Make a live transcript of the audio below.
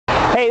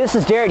Hey, this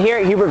is Jared here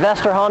at Hubert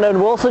Vester Honda in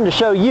Wilson to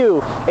show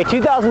you a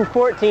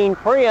 2014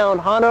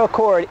 pre-owned Honda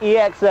Accord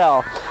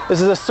EXL.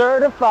 This is a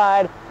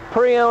certified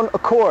pre-owned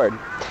Accord.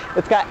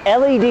 It's got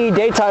LED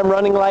daytime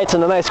running lights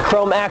and a nice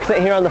chrome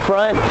accent here on the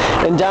front,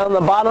 and down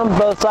the bottom,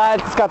 both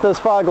sides, it's got those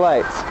fog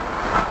lights.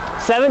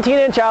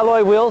 17-inch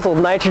alloy wheels with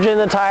nitrogen in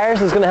the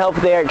tires is going to help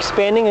with the air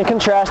expanding and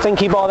contrasting,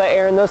 keep all that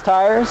air in those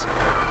tires.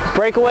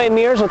 Breakaway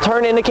mirrors with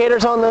turn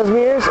indicators on those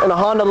mirrors and a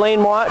Honda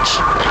lane watch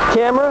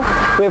camera.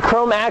 We have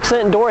chrome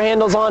accent and door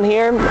handles on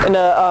here and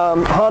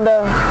a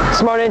Honda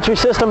smart entry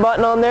system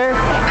button on there.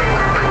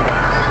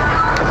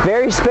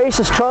 Very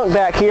spacious trunk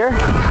back here.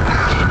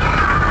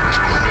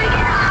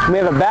 We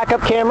have a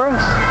backup camera.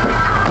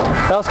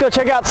 Now let's go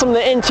check out some of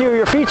the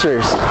interior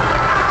features.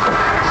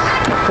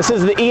 This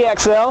is the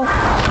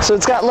EXL, so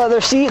it's got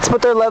leather seats,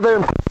 but they're leather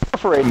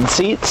perforated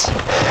seats.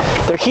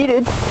 They're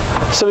heated,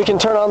 so we can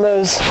turn on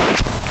those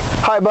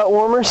high butt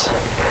warmers.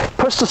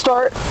 Push to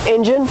start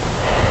engine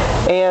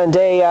and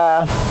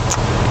a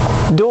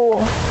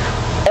dual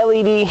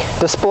LED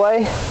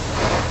display.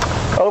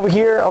 Over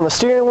here on the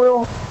steering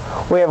wheel,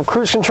 we have a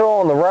cruise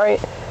control on the right,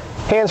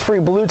 hands-free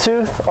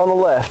Bluetooth on the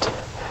left.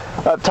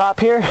 Up top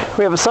here,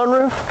 we have a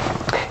sunroof.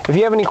 If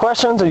you have any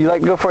questions or you'd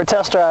like to go for a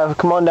test drive,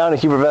 come on down to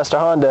Hubert Vester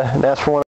Honda and ask for one.